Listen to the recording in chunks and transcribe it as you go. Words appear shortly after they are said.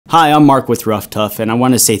Hi, I'm Mark with Ruff Tuff, and I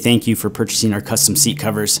want to say thank you for purchasing our custom seat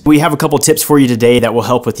covers. We have a couple tips for you today that will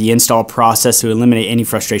help with the install process to eliminate any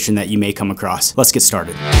frustration that you may come across. Let's get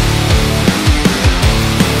started.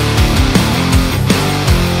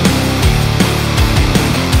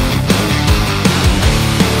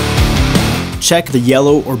 Check the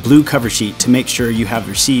yellow or blue cover sheet to make sure you have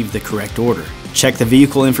received the correct order. Check the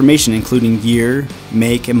vehicle information including year,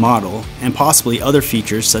 make, and model, and possibly other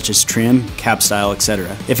features such as trim, cab style,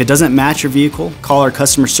 etc. If it doesn't match your vehicle, call our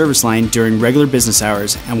customer service line during regular business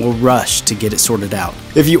hours and we'll rush to get it sorted out.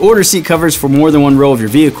 If you order seat covers for more than one row of your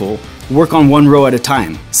vehicle, work on one row at a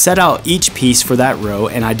time. Set out each piece for that row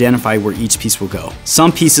and identify where each piece will go.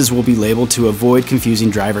 Some pieces will be labeled to avoid confusing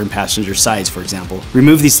driver and passenger sides, for example.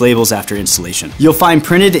 Remove these labels after installation. You'll find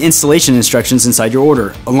printed installation instructions inside your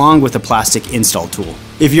order, along with a plastic install tool.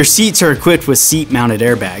 If your seats are equipped with seat-mounted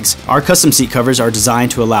airbags, our custom seat covers are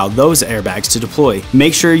designed to allow those airbags to deploy.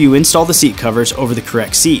 Make sure you install the seat covers over the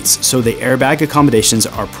correct seats so the airbag accommodations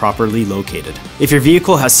are properly located. If your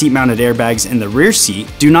vehicle has seat-mounted airbags in the rear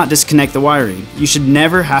seat, do not disconnect the wiring. You should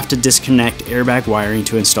never have to disconnect airbag wiring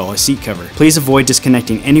to install a seat cover. Please avoid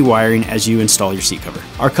disconnecting any wiring as you install your seat cover.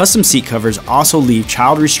 Our custom seat covers also leave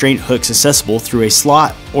child restraint hooks accessible through a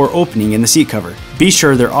slot or opening in the seat cover. Be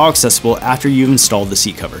sure they're all accessible after you've installed the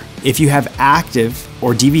seat cover. If you have active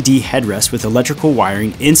or DVD headrest with electrical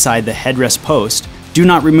wiring inside the headrest post, do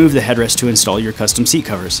not remove the headrest to install your custom seat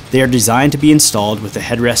covers. They are designed to be installed with the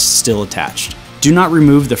headrest still attached. Do not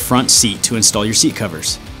remove the front seat to install your seat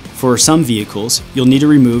covers. For some vehicles, you'll need to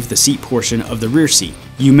remove the seat portion of the rear seat.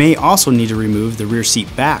 You may also need to remove the rear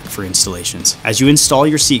seat back for installations. As you install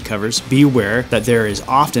your seat covers, be aware that there is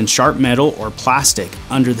often sharp metal or plastic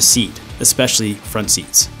under the seat, especially front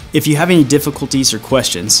seats. If you have any difficulties or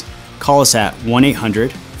questions, call us at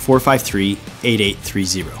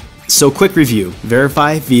 1-800-453-8830. So quick review,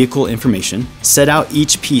 verify vehicle information, set out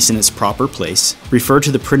each piece in its proper place, refer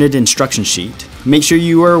to the printed instruction sheet, make sure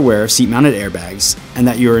you are aware of seat-mounted airbags and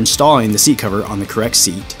that you are installing the seat cover on the correct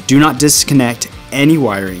seat. Do not disconnect any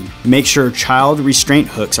wiring. Make sure child restraint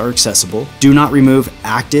hooks are accessible. Do not remove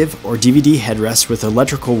active or DVD headrests with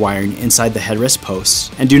electrical wiring inside the headrest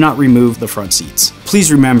posts, and do not remove the front seats.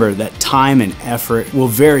 Please remember that time and effort will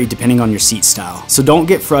vary depending on your seat style. So don't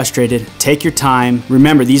get frustrated, take your time.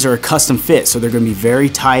 Remember, these are a custom fit, so they're going to be very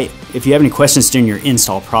tight. If you have any questions during your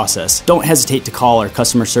install process, don't hesitate to call our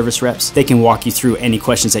customer service reps. They can walk you through any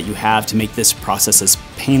questions that you have to make this process as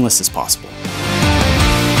painless as possible.